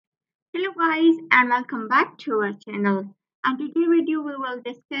Hello guys and welcome back to our channel. And today video we will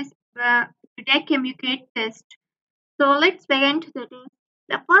discuss today KMU CAT test. So let's begin to the test.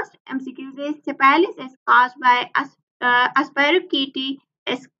 The first MCQ is syphilis is caused by Aspergillus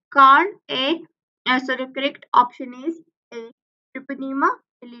is called a so the correct option is A. Treponema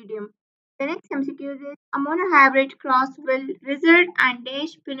pallidum. The next MCQ is a monohybrid cross will result and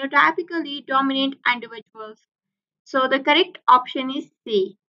dash phenotypically dominant individuals. So the correct option is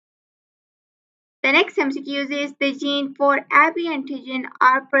C. The next MCQ is the gene for AB antigen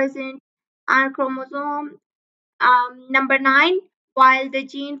are present on chromosome number 9, while the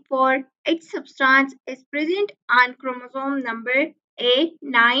gene for H substance is present on chromosome number A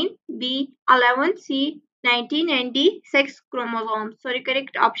 9, B 11, C 19, and D 6 chromosomes. So the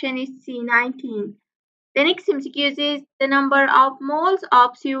correct option is C 19. The next MCQ is the number of moles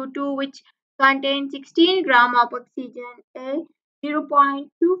of CO2 which contain 16 gram of oxygen. A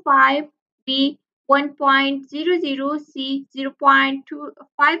 0.25, B 1.00, C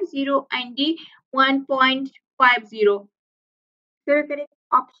 0.250, and D 1.50. So the correct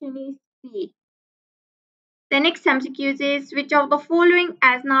option is C. The next MCQ is which of the following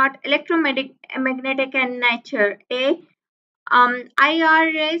is not electromagnetic in nature? A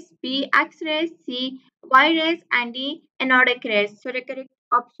IR rays, B X rays, C Y rays, and D anodic rays. So the correct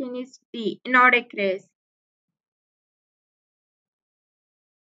option is D anodic rays.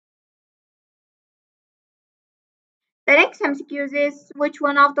 The next MCQ is which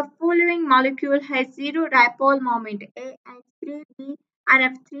one of the following molecule has zero dipole moment? A H3, B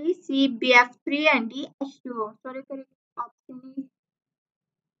NF3, C BF3, and D H2O. So the correct option is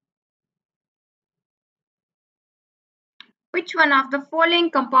which one of the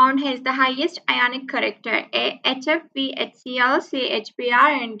following compound has the highest ionic character? A HF, B HCl, C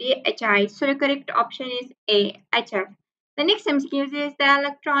HBr, and D HI. So the correct option is A HF. The next MCQ is the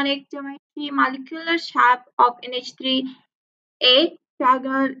electronic geometry molecular shape of NH3. A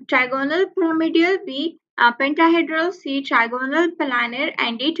trigonal pyramidal, B pentahedral, C trigonal planar,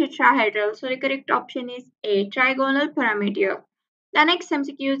 and D tetrahedral. So the correct option is A trigonal pyramidal. The next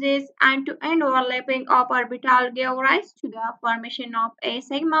MCQ is end-to-end overlapping of orbital give rise to the formation of A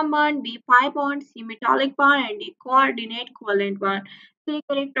sigma bond, B pi bond, C metallic bond, and D coordinate covalent bond. So the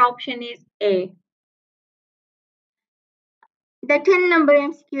correct option is A. The 10 number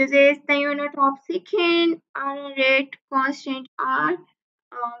MCQs is the unit of second R rate constant R.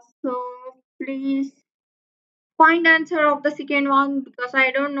 So please find answer of the second one because I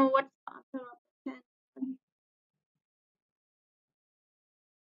don't know what's the answer of the 10.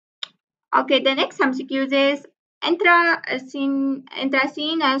 Okay, the next MCQs is anthracene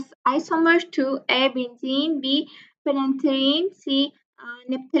as isomers to A benzene, B phenanthrene, C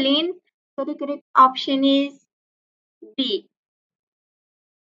naphthalene. So the correct option is B.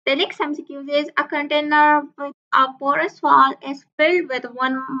 The next MCQ is a container with a porous wall is filled with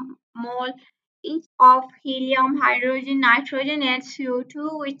 1 mole each of helium, hydrogen, nitrogen, and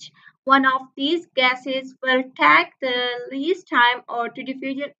CO2. Which one of these gases will take the least time or to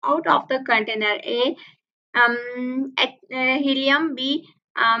diffusion out of the container? A. Helium, B.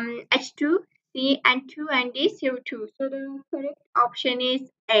 H2, C, N2, and D CO2. So the correct option is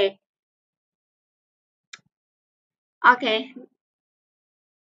A. Okay,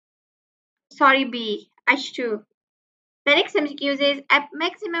 sorry, B. H2. The next MCQ is a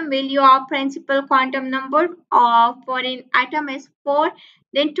maximum value of principal quantum number for an atom is 4.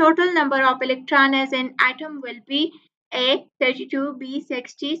 Then total number of electron as an atom will be A 32, B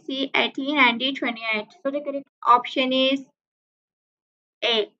 60, C 18, and D 28. So the correct option is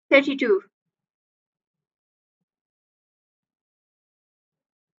A 32.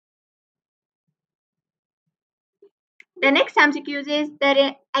 The next MCQ is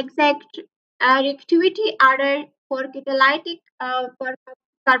the exact reactivity order for catalytic for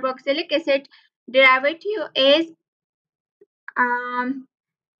carboxylic acid derivative is yeah,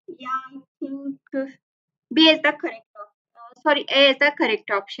 I think B is the correct sorry, A is the correct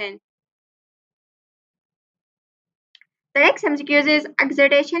option. The next MCQ is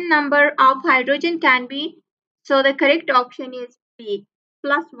oxidation number of hydrogen can be, so the correct option is B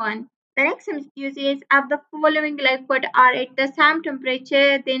 +1. The next MCQ is of the following liquid are at the same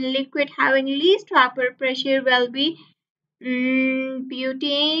temperature, then liquid having least vapor pressure will be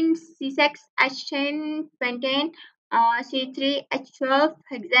butane, C6H10, pentane, C3H12,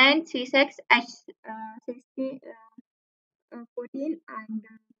 hexane, C6H14, and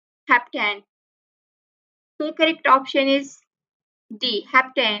heptane. So the correct option is D,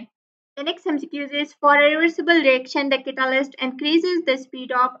 heptane. The next MCQ is for a reversible reaction, the catalyst increases the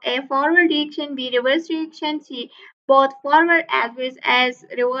speed of A forward reaction, B reverse reaction, C both forward as well as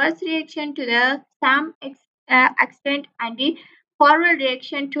reverse reaction to the same extent and the forward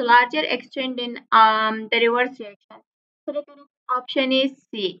reaction to larger extent in the reverse reaction. So the correct option is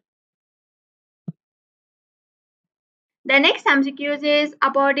C. The next MCQ is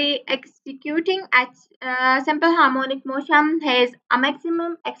a body executing at simple harmonic motion has a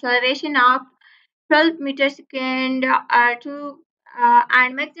maximum acceleration of 12 meters second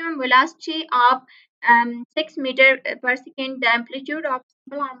and maximum velocity of 6 meter per second. The amplitude of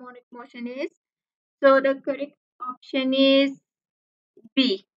simple harmonic motion is, so the correct option is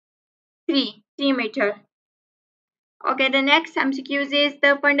B, 3 meter. Okay, the next MCQ is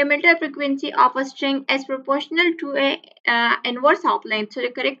the fundamental frequency of a string is proportional to a inverse of length. So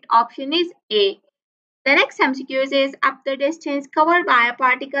the correct option is A. The next MCQ is if the distance covered by a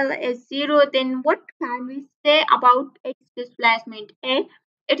particle is zero, then what can we say about its displacement? A.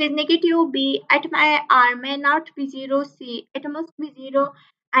 It is negative. B. It may or may not be zero. C. It must be zero.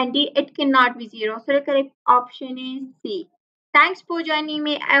 And D. It cannot be zero. So the correct option is C. Thanks for joining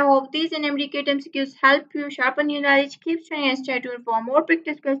me. I hope these NMDK MCQs help you sharpen your knowledge. Keep studying and stay tuned for more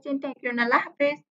practice questions. Thank you and Allah Hafiz.